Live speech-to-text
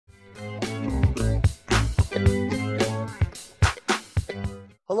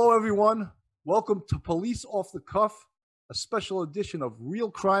everyone. Welcome to Police Off the Cuff, a special edition of Real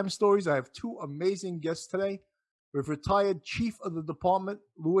Crime Stories. I have two amazing guests today. We have retired Chief of the Department,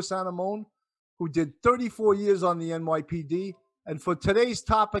 Louis Anemone, who did 34 years on the NYPD. And for today's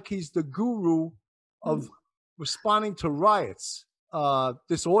topic, he's the guru of responding to riots,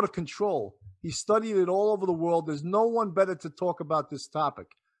 disorder control. He studied it all over the world. There's no one better to talk about this topic.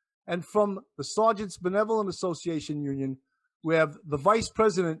 And from the Sergeants Benevolent Association Union, we have the Vice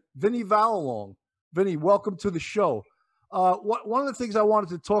President, Vinny Valalong. Vinny, welcome to the show. One of the things I wanted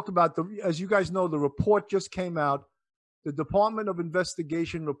to talk about, as you guys know, the report just came out, the Department of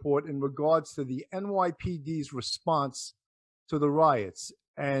Investigation report in regards to the NYPD's response to the riots.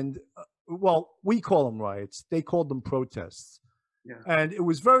 And, well, we call them riots. They called them protests. Yeah. And it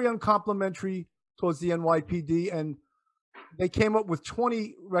was very uncomplimentary towards the NYPD, and they came up with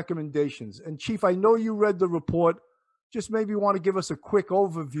 20 recommendations. And, Chief, I know you read the report. Just maybe want to give us a quick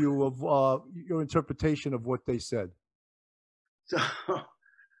overview of your interpretation of what they said. So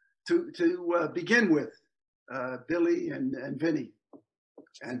to begin with, Billy and Vinny,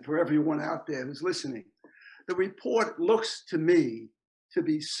 and for everyone out there who's listening, the report looks to me to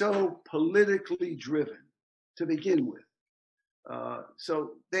be so politically driven to begin with.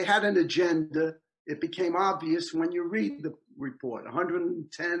 So they had an agenda. It became obvious when you read the report,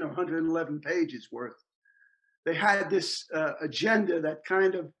 110 or 111 pages worth. They had this agenda that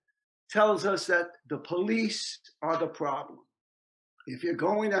kind of tells us that the police are the problem. If you're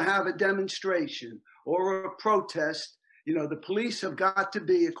going to have a demonstration or a protest, you know, the police have got to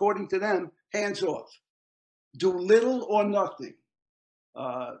be, according to them, hands off. Do little or nothing.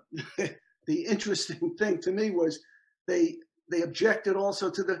 The interesting thing to me was they objected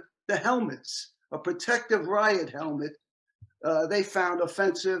also to the helmets. A protective riot helmet they found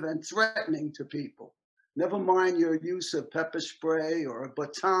offensive and threatening to people. Never mind your use of pepper spray or a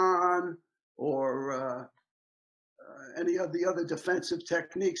baton or any of the other defensive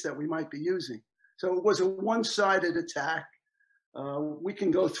techniques that we might be using. So it was a one-sided attack. We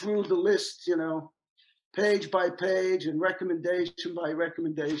can go through the list, you know, page by page and recommendation by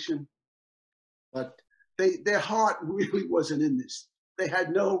recommendation. But their heart really wasn't in this. They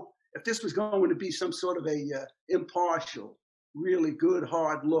had no, if this was going to be some sort of a impartial, really good,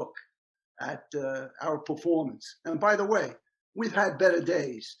 hard look at our performance. And by the way, we've had better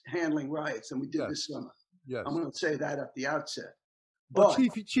days handling riots than we did this summer. Yes. I'm going to say that at the outset. But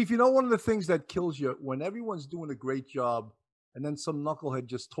Chief, you know, one of the things that kills you when everyone's doing a great job and then some knucklehead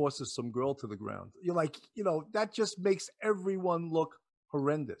just tosses some girl to the ground. You're like, you know, that just makes everyone look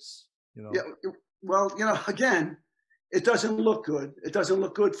horrendous, you know? Yeah, well, you know, again, it doesn't look good. It doesn't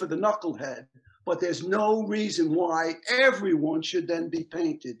look good for the knucklehead, but there's no reason why everyone should then be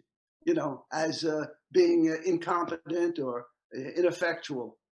painted, you know, as being incompetent or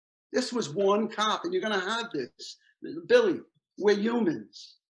ineffectual. This was one cop, and you're going to have this. Billy, we're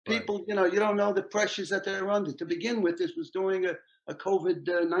humans. People, right. You know, you don't know the pressures that they're under. To begin with, this was during a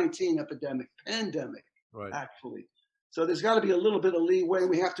COVID-19 epidemic, pandemic, right. Actually. So there's got to be a little bit of leeway, and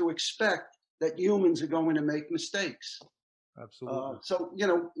we have to expect that humans are going to make mistakes. Absolutely. So, you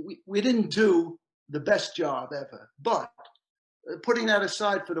know, we didn't do the best job ever. But putting that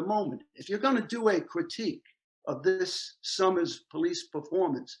aside for the moment, if you're going to do a critique of this summer's police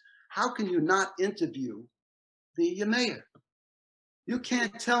performance, how can you not interview the mayor? You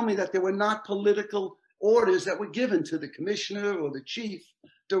can't tell me that there were not political orders that were given to the commissioner or the chief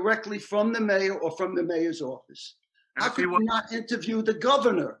directly from the mayor or from the mayor's office. How could you not interview the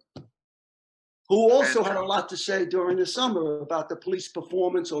governor, who also had a lot to say during the summer about the police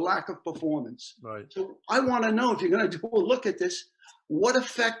performance or lack of performance? Right. So I want to know, if you're going to do a look at this, what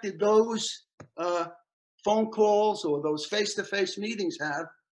effect did those phone calls or those face-to-face meetings have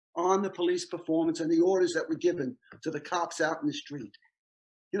on the police performance and the orders that were given to the cops out in the street?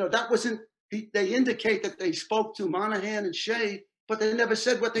 You know, that wasn't, they indicate that they spoke to Monahan and Shea, but they never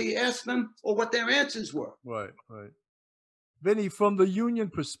said what they asked them or what their answers were. Right, right. Vinny, from the union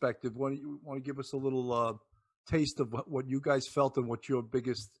perspective, want to give us a little taste of what you guys felt and what your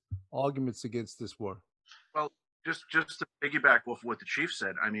biggest arguments against this were? Well, just to piggyback off what the chief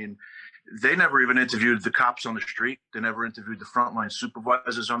said, I mean, they never even interviewed the cops on the street. They never interviewed the frontline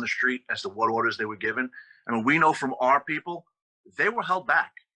supervisors on the street as to what orders they were given. I mean, we know from our people, they were held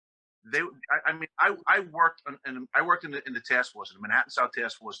back. I worked in the task force, in the Manhattan South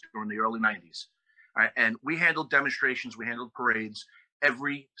Task Force during the early 90s. Right, and we handled demonstrations, we handled parades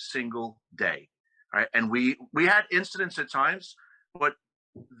every single day. Right, and we had incidents at times, but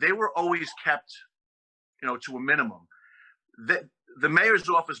they were always kept, you know, to a minimum. The mayor's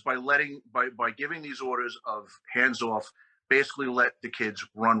office, by giving these orders of hands off, basically let the kids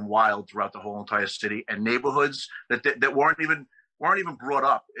run wild throughout the whole entire city, and neighborhoods that weren't even brought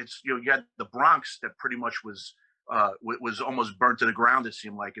up. It's, you had the Bronx that pretty much was almost burnt to the ground, it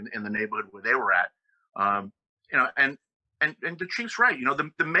seemed like, in the neighborhood where they were at. And the chief's right.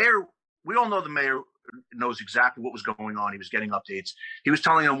 The mayor, we all know the mayor knows exactly what was going on. He was getting updates. He was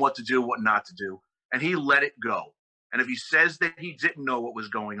telling them what to do, what not to do, and he let it go. And if he says that he didn't know what was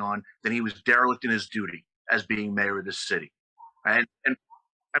going on, then he was derelict in his duty as being mayor of this city. And I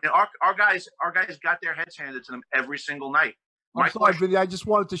mean, our guys got their heads handed to them every single night. I'm sorry, Vinny, I just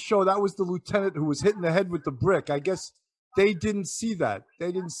wanted to show that was the lieutenant who was hitting the head with the brick. I guess they didn't see that.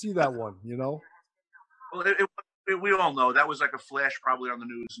 They didn't see that one, Well, we all know that was like a flash, probably on the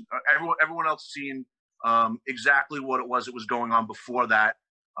news. Everyone else seen exactly what it was that was going on before that,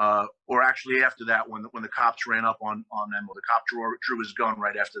 or actually after that, when the cops ran up on them, or the cop drew his gun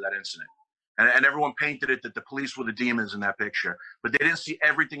right after that incident. And everyone painted it that the police were the demons in that picture, but they didn't see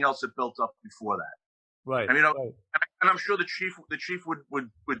everything else that built up before that. Right. I mean, right. And I'm sure the chief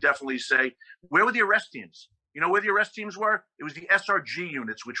would definitely say, where were the arrest teams? Where the arrest teams were? It was the SRG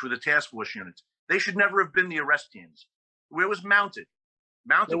units, which were the task force units. They should never have been the arrest teams. Where was mounted?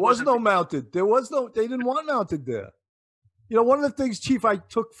 Mounted. There was no mounted. They didn't want mounted there. One of the things, Chief, I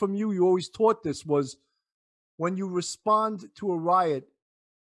took from you always taught this, was when you respond to a riot,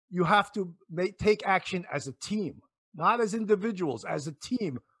 you have to take action as a team, not as individuals, as a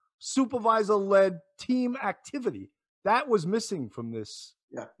team. Supervisor-led team activity. That was missing from this,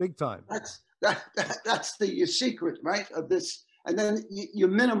 big time. That's the secret, right, of this. And then you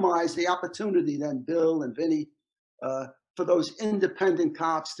minimize the opportunity then, Bill and Vinny, for those independent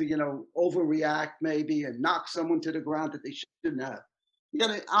cops to, overreact maybe and knock someone to the ground that they shouldn't have. You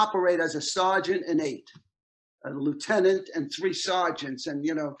got to operate as a sergeant and 8, a lieutenant and 3 sergeants and,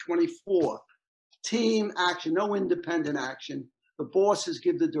 24. Team action, no independent action. The bosses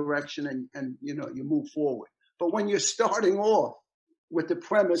give the direction and you move forward. But when you're starting off with the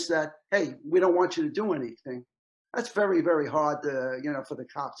premise that, hey, we don't want you to do anything, that's very, very hard, for the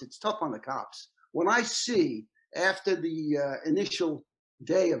cops. It's tough on the cops. When I see after the initial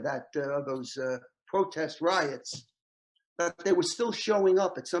day of those protest riots, that they were still showing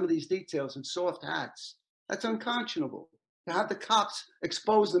up at some of these details in soft hats, that's unconscionable. To have the cops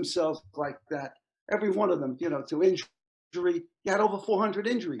expose themselves like that, every one of them, to injury. You had over 400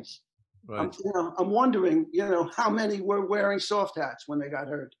 injuries. Right. I'm wondering, how many were wearing soft hats when they got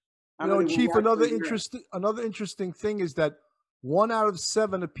hurt. Chief, another interesting thing is that 1 out of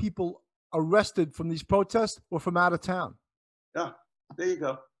 7 of people arrested from these protests were from out of town. Yeah, there you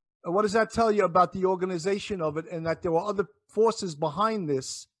go. And what does that tell you about the organization of it, and that there were other forces behind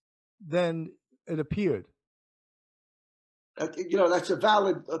this than it appeared? That's a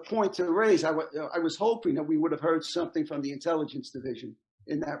valid point to raise. I was hoping that we would have heard something from the intelligence division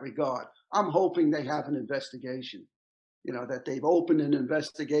in that regard. I'm hoping they have an investigation, that they've opened an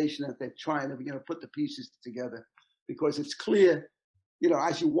investigation, that they're trying to, put the pieces together, because it's clear,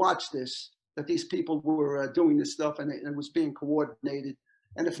 as you watch this, that these people were doing this stuff and it was being coordinated.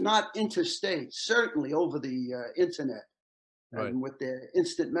 And if not interstate, certainly over the internet, right, and with their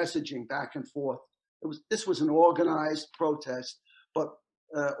instant messaging back and forth. This was an organized protest, but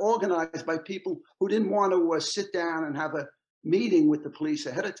organized by people who didn't want to sit down and have a meeting with the police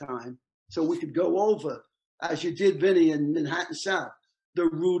ahead of time, so we could go over, as you did, Vinny, in Manhattan South, the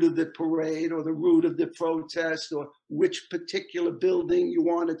route of the parade or the route of the protest, or which particular building you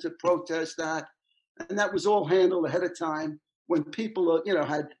wanted to protest at, and that was all handled ahead of time when people,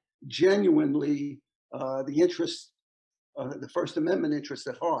 had genuinely the interest, the First Amendment interest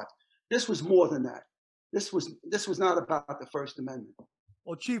at heart. This was more than that. This was not about the First Amendment.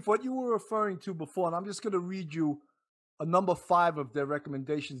 Well, Chief, what you were referring to before, and I'm just going to read you a number 5 of their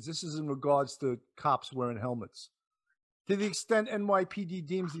recommendations. This is in regards to cops wearing helmets. To the extent NYPD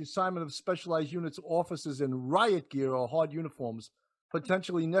deems the assignment of specialized units of officers in riot gear or hard uniforms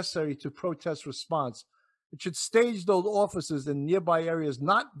potentially necessary to protest response, it should stage those officers in nearby areas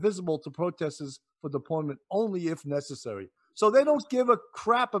not visible to protesters for deployment only if necessary. So they don't give a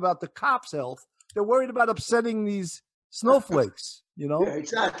crap about the cops' health. They're worried about upsetting these snowflakes, Yeah,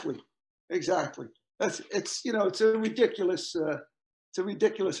 exactly. It's a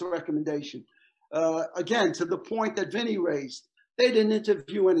ridiculous recommendation. Again, to the point that Vinny raised, they didn't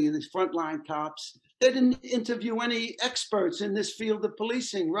interview any of these frontline cops. They didn't interview any experts in this field of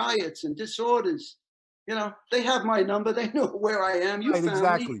policing, riots and disorders. They have my number. They know where I am. You right, found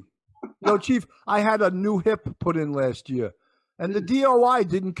exactly. me. Chief, I had a new hip put in last year, and the DOI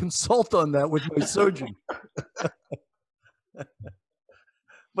didn't consult on that with my surgeon.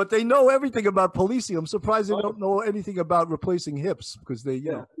 But they know everything about policing. I'm surprised they don't know anything about replacing hips because they,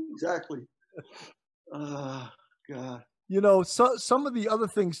 you know. Exactly. God. You know, so some of the other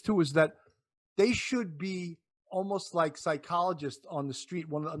things too is that they should be almost like psychologists on the street.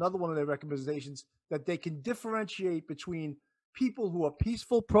 Another one of their recommendations that they can differentiate between people who are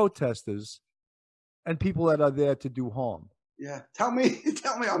peaceful protesters and people that are there to do harm. Yeah. Tell me,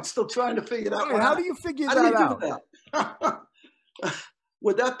 I'm still trying to figure that out. How do you figure that out? That?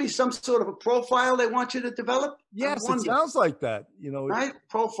 Would that be some sort of a profile they want you to develop? Yes, it sounds like that. You know, right?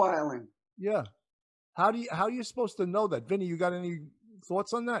 Profiling. Yeah. How are you supposed to know that? Vinny, you got any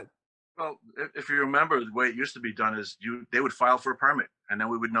thoughts on that? Well, if you remember, the way it used to be done is they would file for a permit, and then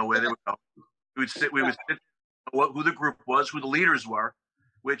we would know where they would go. We would sit who the group was, who the leaders were,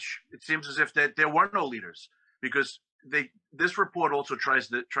 which it seems as if that there were no leaders, because this report also tries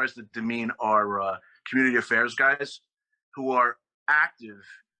to demean our community affairs guys who are active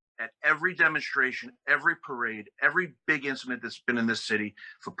at every demonstration, every parade, every big incident that's been in this city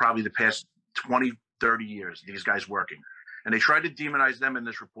for probably the past 20, 30 years, these guys working. And they tried to demonize them in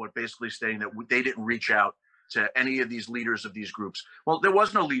this report, basically stating that they didn't reach out to any of these leaders of these groups. Well, there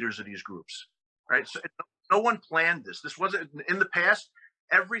was no leaders of these groups, right? So no one planned this. This wasn't in the past.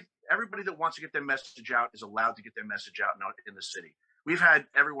 Everybody that wants to get their message out is allowed to get their message out in the city. We've had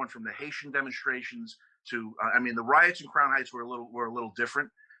everyone from the Haitian demonstrations to, the riots in Crown Heights were a little different,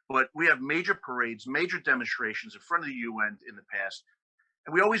 but we have major parades, major demonstrations in front of the UN in the past.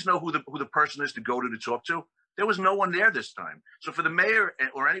 And we always know who the person is to go to talk to. There was no one there this time. So for the mayor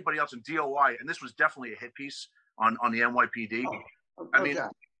or anybody else in DOI, and this was definitely a hit piece on the NYPD.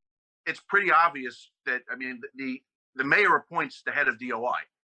 It's pretty obvious that, the mayor appoints the head of DOI.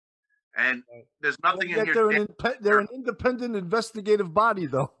 And there's nothing in here. They're an independent investigative body,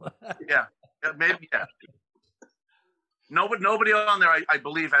 though. Yeah, maybe. Yeah. Nobody on there, I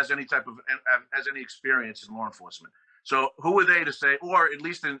believe, has any experience in law enforcement. So who are they to say, or at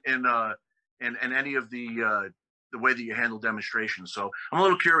least in any of the way that you handle demonstrations? So I'm a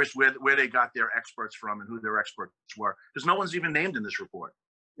little curious where they got their experts from and who their experts were, because no one's even named in this report.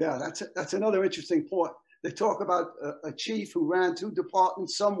 Yeah, that's another interesting point. They talk about a chief who ran 2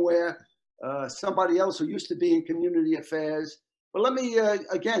 departments somewhere, somebody else who used to be in community affairs. But let me,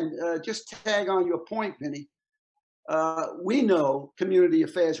 again, just tag on your point, Vinny. We know community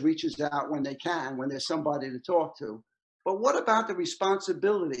affairs reaches out when they can, when there's somebody to talk to. But what about the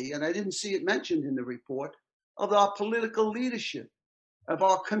responsibility, and I didn't see it mentioned in the report, of our political leadership, of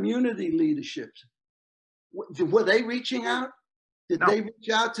our community leaderships? Were they reaching out? Did they reach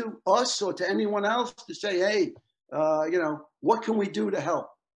out to us or to anyone else to say, hey, what can we do to help?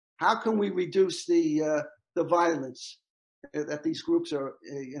 How can we reduce the violence that these groups are,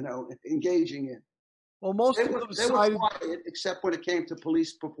 engaging in? Well, most of them sided, were quiet, except when it came to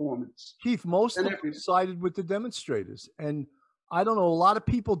police performance. Keith, most of them sided with the demonstrators. And I don't know, a lot of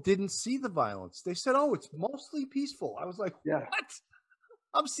people didn't see the violence. They said, oh, it's mostly peaceful. I was like, what?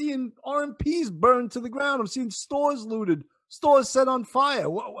 I'm seeing RMPs burned to the ground. I'm seeing stores looted, stores set on fire.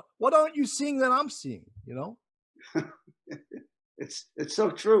 What aren't you seeing that I'm seeing, It's so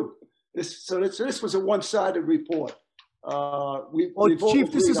true. This was a one-sided report.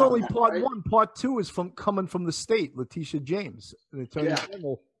 Chief, this is only part 1. Part 2 is coming from the state. Letitia James, the Attorney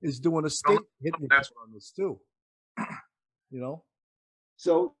General, is doing a state hit on this too.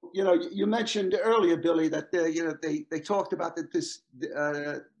 So you mentioned earlier, Billy, that they talked about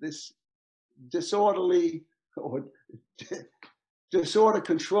this disorderly or disorder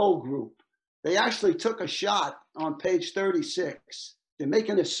control group. They actually took a shot on page 36. They make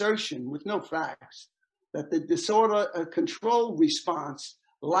an assertion with no facts that the disorder control response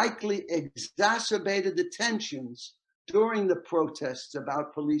likely exacerbated the tensions during the protests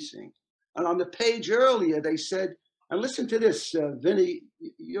about policing. And on the page earlier, they said, and listen to this, Vinny,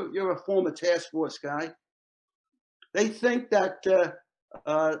 you're a former task force guy. They think that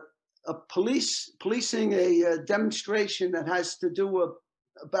policing a demonstration that has to do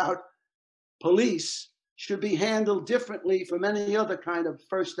about police should be handled differently from any other kind of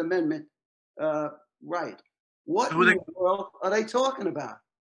First Amendment right. What in the world are they talking about?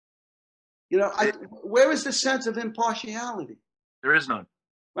 Where is the sense of impartiality? There is none.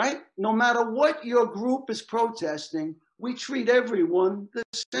 Right? No matter what your group is protesting, we treat everyone the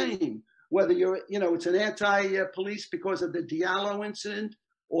same. Whether it's an anti-police because of the Diallo incident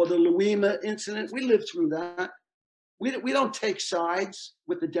or the Louima incident. We lived through that. We don't take sides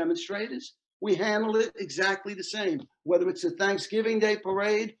with the demonstrators. We handle it exactly the same, whether it's a Thanksgiving Day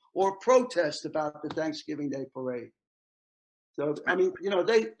parade or a protest about the Thanksgiving Day parade. So,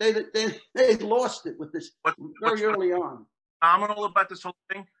 they lost it with this very early on. phenomenal about this whole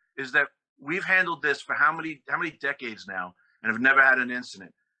thing is that we've handled this for how many decades now and have never had an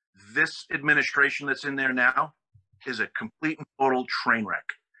incident. This administration that's in there now is a complete and total train wreck.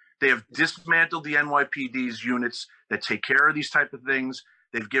 They have dismantled the NYPD's units that take care of these type of things.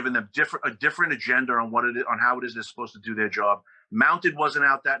 They've given them a different agenda on what it is, on how it is they're supposed to do their job. Mounted wasn't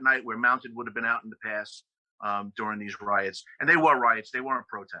out that night, where Mounted would have been out in the past during these riots, and they were riots. They weren't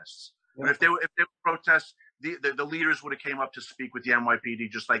protests. Yeah. But if they were protests, the leaders would have came up to speak with the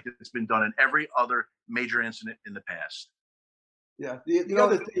NYPD, just like it's been done in every other major incident in the past. Yeah. The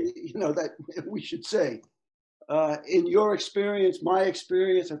other thing, that we should say, in your experience, my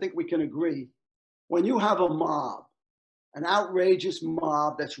experience, I think we can agree, when you have a mob, an outrageous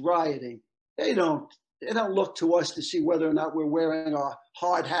mob that's rioting, they don't look to us to see whether or not we're wearing our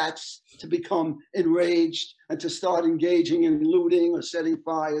hard hats to become enraged and to start engaging in looting or setting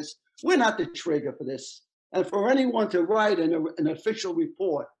fires. We're not the trigger for this. And for anyone to write an official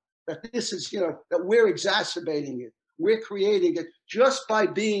report that this is, that we're exacerbating it, we're creating it just by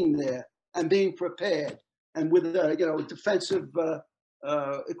being there and being prepared and with, defensive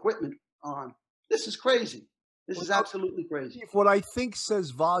equipment on. This is crazy. This is absolutely crazy. What I think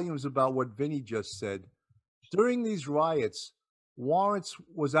says volumes about what Vinny just said. During these riots, warrants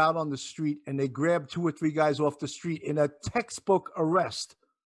was out on the street and they grabbed 2 or 3 guys off the street in a textbook arrest.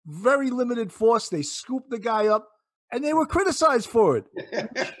 Very limited force. They scooped the guy up and they were criticized for it.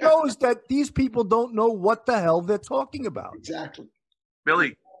 It shows that these people don't know what the hell they're talking about. Exactly.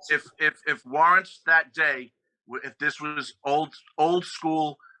 Billy, if warrants that day, if this was old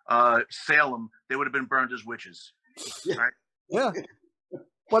school Salem, they would have been burned as witches. Yeah. Right? Yeah.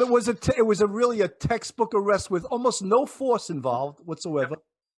 But it was really a textbook arrest with almost no force involved whatsoever.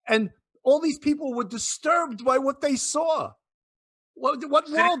 And all these people were disturbed by what they saw. What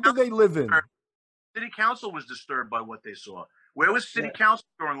world do they live in? City Council was disturbed by what they saw. Where was City Council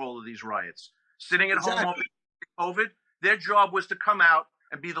during all of these riots? Sitting at home over COVID? Their job was to come out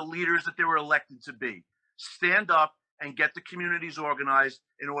and be the leaders that they were elected to be. Stand up and get the communities organized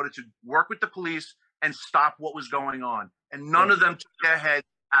in order to work with the police and stop what was going on. And none of them took their head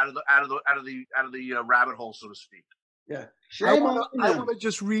out of the rabbit hole, so to speak. Yeah. I want to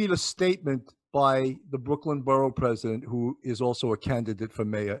just read a statement by the Brooklyn Borough President, who is also a candidate for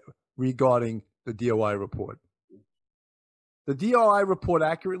mayor, regarding the DOI report. The DOI report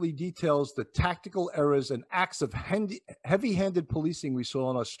accurately details the tactical errors and acts of heavy-handed policing we saw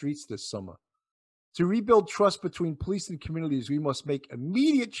on our streets this summer. To rebuild trust between police and communities, we must make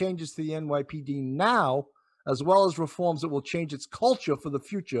immediate changes to the NYPD now, as well as reforms that will change its culture for the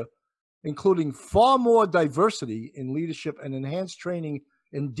future, including far more diversity in leadership and enhanced training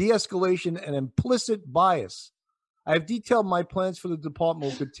in de-escalation and implicit bias. I have detailed my plans for the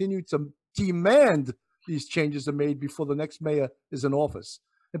department will continue to demand these changes are made before the next mayor is in office.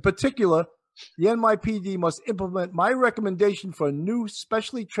 In particular, the NYPD must implement my recommendation for a new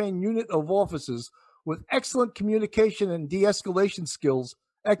specially trained unit of officers with excellent communication and de-escalation skills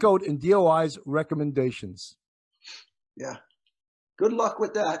echoed in DOI's recommendations. Yeah. Good luck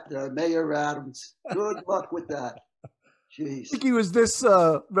with that, Mayor Adams. Good luck with that. Jeez. I think he was this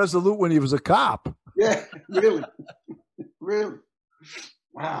resolute when he was a cop. Yeah, really. Really.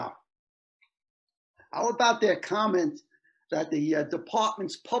 Wow. How about their comment that the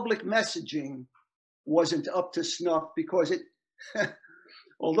department's public messaging wasn't up to snuff because it,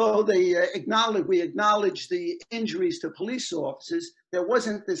 although we acknowledged the injuries to police officers, there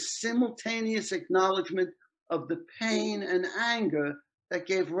wasn't this simultaneous acknowledgement of the pain and anger that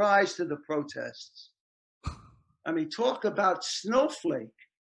gave rise to the protests. I mean, talk about snowflake.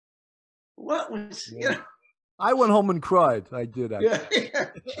 What was, I went home and cried. I did. Actually. Yeah,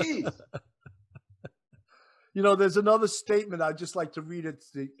 jeez. There's another statement. I'd just like to read it.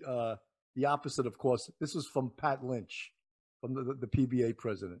 The opposite, of course. This was from Pat Lynch, from the PBA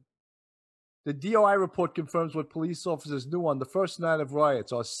president. The DOI report confirms what police officers knew on the first night of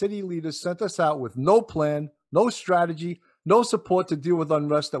riots. Our city leaders sent us out with no plan, no strategy, no support to deal with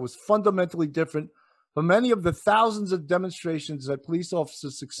unrest that was fundamentally different from many of the thousands of demonstrations that police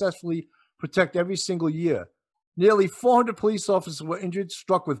officers successfully protect every single year. Nearly 400 police officers were injured,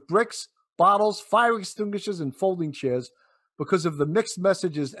 struck with bricks, bottles, fire extinguishers, and folding chairs because of the mixed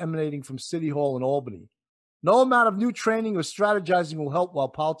messages emanating from City Hall in Albany. No amount of new training or strategizing will help while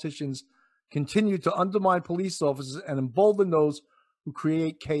politicians continue to undermine police officers and embolden those who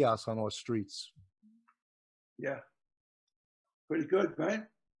create chaos on our streets. Yeah. Pretty good, right?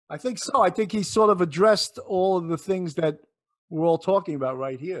 I think so. I think he sort of addressed all of the things that we're all talking about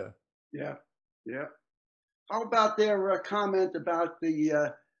right here. Yeah. Yeah. How about their comment about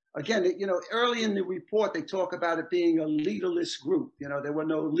the again, early in the report, they talk about it being a leaderless group. There were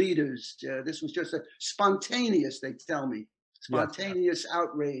no leaders. This was just a spontaneous, they tell me, spontaneous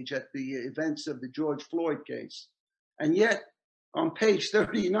outrage at the events of the George Floyd case. And yet, on page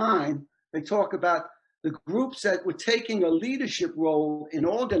 39, they talk about the groups that were taking a leadership role in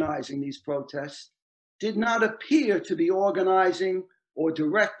organizing these protests did not appear to be organizing or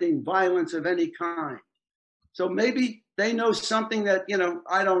directing violence of any kind. So maybe they know something that,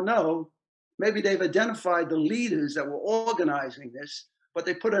 I don't know. Maybe they've identified the leaders that were organizing this, but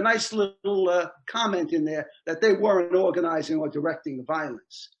they put a nice little comment in there that they weren't organizing or directing the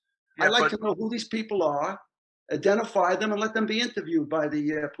violence. Yeah, I'd like to know who these people are, identify them, and let them be interviewed by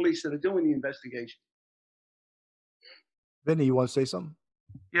the police that are doing the investigation. Vinny, you want to say something?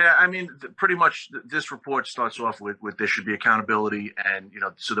 Yeah, I mean, pretty much this report starts off with there should be accountability and,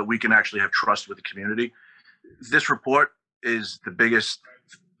 so that we can actually have trust with the community. This report is the biggest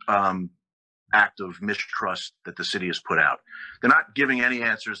act of mistrust that the city has put out. They're not giving any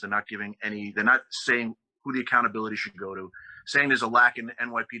answers. They're not saying who the accountability should go to, saying there's a lack in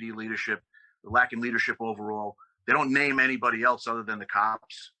NYPD leadership, a lack in leadership overall. They don't name anybody else other than the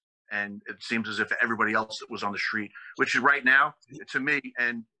cops. And it seems as if everybody else that was on the street, which is right now, to me,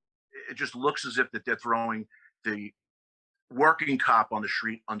 and it just looks as if that they're throwing the working cop on the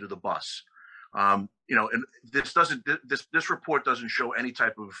street under the bus. And this report doesn't show any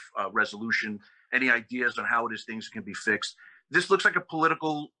type of resolution, any ideas on how it is things can be fixed. This looks like a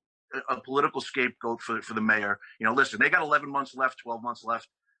political scapegoat for the mayor. Listen, they got 11 months left, 12 months left.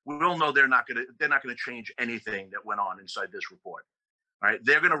 We all know they're not going to change anything that went on inside this report. All right,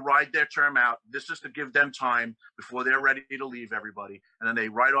 they're going to ride their term out. This is to give them time before they're ready to leave everybody, and then they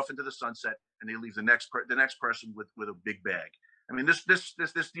ride off into the sunset, and they leave the next person with a big bag. I mean, this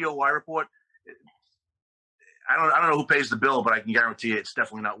DOI report. I don't know who pays the bill, but I can guarantee you it's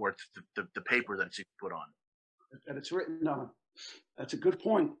definitely not worth the paper that it's put on. That it's written on. That's a good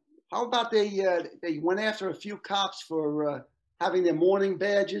point. How about they went after a few cops for having their mourning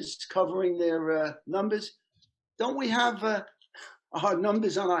badges covering their numbers? Don't we have our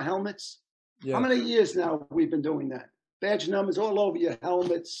numbers on our helmets? Yeah. How many years now we've been doing that? Badge numbers all over your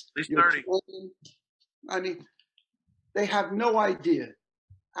helmets. At least 30. I mean, they have no idea.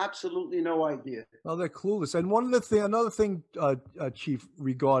 Absolutely no idea. Well, they're clueless. And another thing, Chief,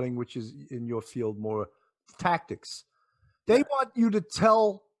 regarding, which is in your field more, tactics. They want you to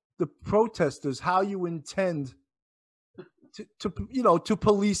tell the protesters how you intend to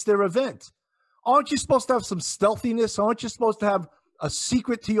police their event. Aren't you supposed to have some stealthiness? Aren't you supposed to have a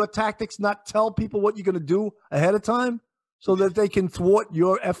secret to your tactics, not tell people what you're going to do ahead of time so that they can thwart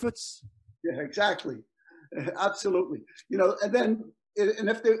your efforts? Yeah, exactly. Absolutely. And then, and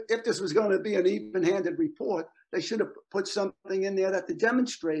if this was going to be an even-handed report, they should have put something in there that the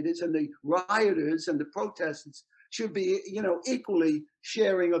demonstrators and the rioters and the protesters should be, equally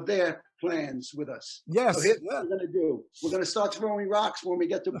sharing of their plans with us. Yes. So here's what we're going to do. We're going to start throwing rocks when we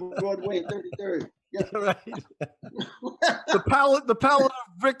get to Broadway and 33rd. Yeah. Right. The pallet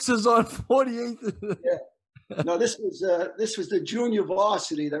of bricks is on 48th. Yeah. No, this was the junior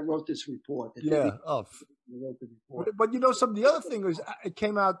varsity that wrote this report. Yeah. Wrote the report. But the other thing was, it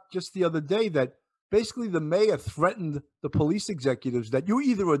came out just the other day that basically the mayor threatened the police executives that you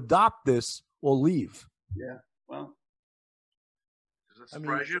either adopt this or leave. Yeah. Well, does that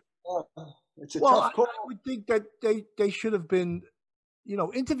surprise you? It's a tough call. I would think that they should have been,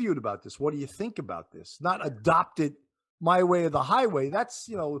 interviewed about this. What do you think about this? Not adopted my way or the highway. That's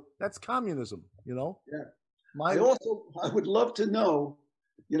communism, Yeah. I would love to know,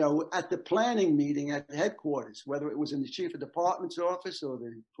 at the planning meeting at the headquarters, whether it was in the chief of department's office or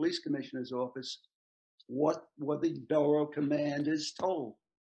the police commissioner's office, what were the borough commanders told?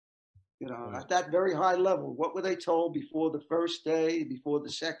 At that very high level, what were they told before the first day, before the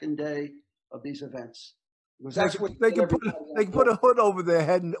second day of these events? Because that's they can put a hood over their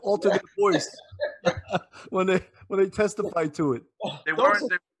head and alter their voice when they testify to it. Those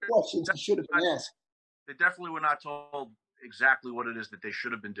are questions that should have been asked. They definitely were not told exactly what it is that they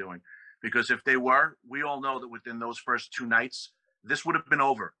should have been doing, because if they were, we all know that within those first 2 nights, this would have been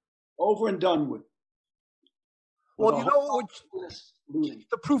over and done with. Well,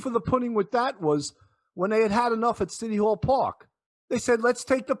 the proof of the pudding with that was when they had enough at City Hall Park. They said, let's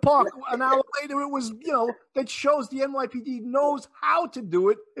take the park. An hour later, it was, that shows the NYPD knows how to do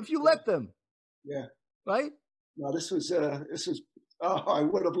it if you let them. Yeah. Right? No, this was, I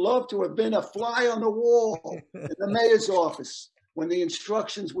would have loved to have been a fly on the wall in the mayor's office when the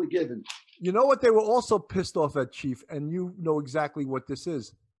instructions were given. You know what they were also pissed off at, Chief, and you know exactly what this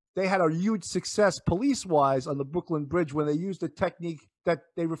is. They had a huge success police-wise on the Brooklyn Bridge when they used a technique that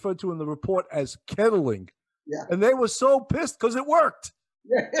they referred to in the report as kettling. Yeah. And they were so pissed because it worked.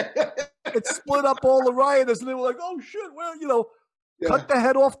 It split up all the rioters, and they were like, "Oh shit, well, cut the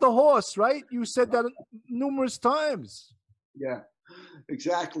head off the horse," right? You said that numerous times. Yeah,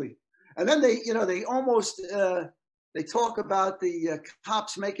 exactly. And then they almost they talk about the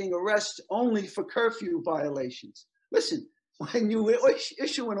cops making arrests only for curfew violations. Listen, when you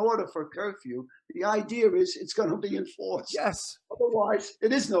issue an order for curfew, the idea is it's going to be enforced. Yes. Otherwise,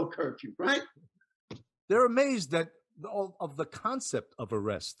 it is no curfew, right? They're amazed of the concept of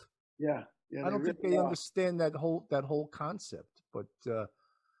arrest. Yeah. I don't think they understand that whole concept.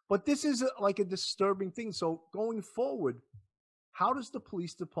 But this is like a disturbing thing. So going forward, how does the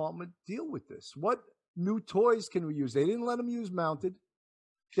police department deal with this? What new toys can we use? They didn't let them use mounted.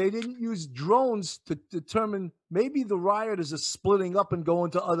 They didn't use drones to determine maybe the rioters are splitting up and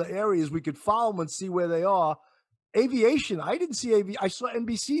going to other areas. We could follow them and see where they are. Aviation, I didn't see I saw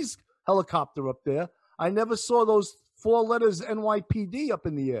NBC's helicopter up there. I never saw those 4 letters NYPD up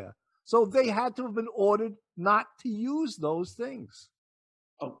in the air. So they had to have been ordered not to use those things.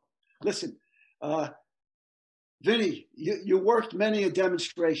 Oh, listen, Vinny, you worked many a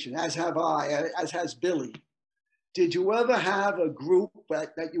demonstration, as have I, as has Billy. Did you ever have a group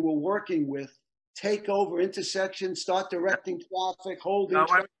that you were working with take over intersections, start directing traffic, holding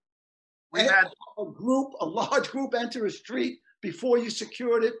traffic? We had a large group enter a street before you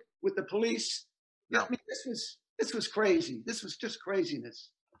secured it with the police. No. I mean, this was crazy. This was just craziness.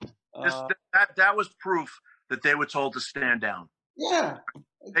 That was proof that they were told to stand down. Yeah.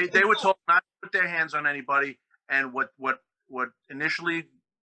 They were told not to put their hands on anybody. And what initially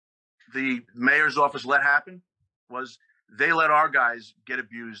the mayor's office let happen was they let our guys get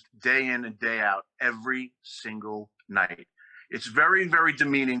abused day in and day out every single night. It's very, very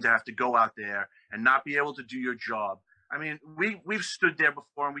demeaning to have to go out there and not be able to do your job. I mean, we've stood there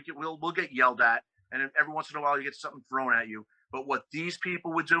before, and we'll get yelled at, and every once in a while you get something thrown at you. But what these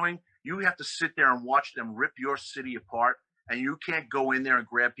people were doing, you have to sit there and watch them rip your city apart, and you can't go in there and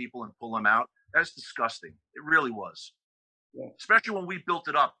grab people and pull them out. That's disgusting. It really was. Yeah. Especially when we built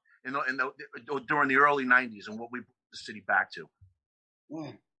it up during the early 90s and what we brought the city back to.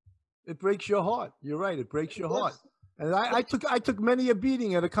 Yeah. It breaks your heart. You're right. It breaks your heart. And I took many a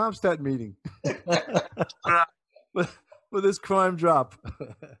beating at a Comstat meeting for this crime drop.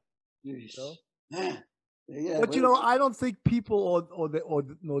 Yeah, but I don't think people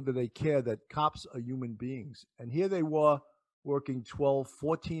nor do they care that cops are human beings. And here they were working 12,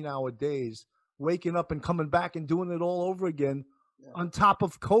 14-hour days, waking up and coming back and doing it all over again on top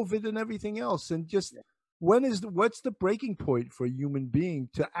of COVID and everything else. And just what's the breaking point for a human being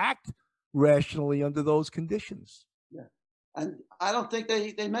to act rationally under those conditions? Yeah. And I don't think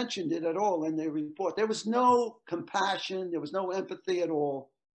they mentioned it at all in their report. There was no compassion. There was no empathy at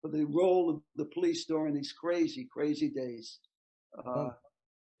all for the role of the police during these crazy, crazy days.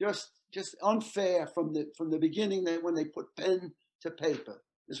 Just unfair from the beginning, that when they put pen to paper.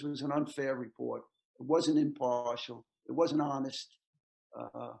 This was an unfair report. It wasn't impartial. It wasn't honest.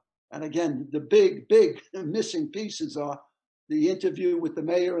 And again, the big missing pieces are the interview with the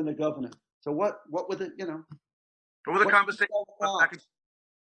mayor and the governor. So what were the, What were the conversations?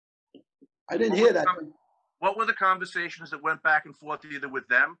 I didn't hear that. What were the conversations that went back and forth either with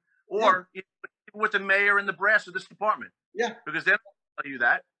them or with the mayor and the brass of this department? Yeah. Because they don't tell you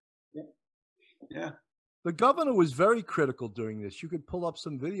that. Yeah. The governor was very critical during this. You could pull up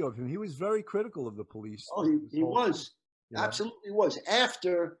some video of him. He was very critical of the police. Oh, he was. Yeah. Absolutely was.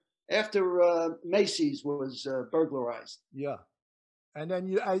 After Macy's was burglarized. Yeah. And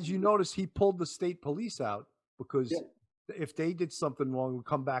then, as you notice, he pulled the state police out because if they did something wrong, it would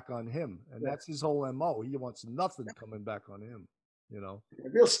come back on him. And that's his whole MO. He wants nothing coming back on him, A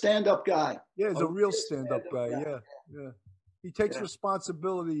real stand-up guy. Yeah, he's a real stand-up guy. Yeah. He takes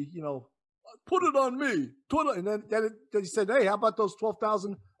responsibility, put it on me. And then he said, hey, how about those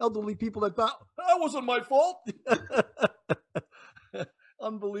 12,000 elderly people that died? That wasn't my fault.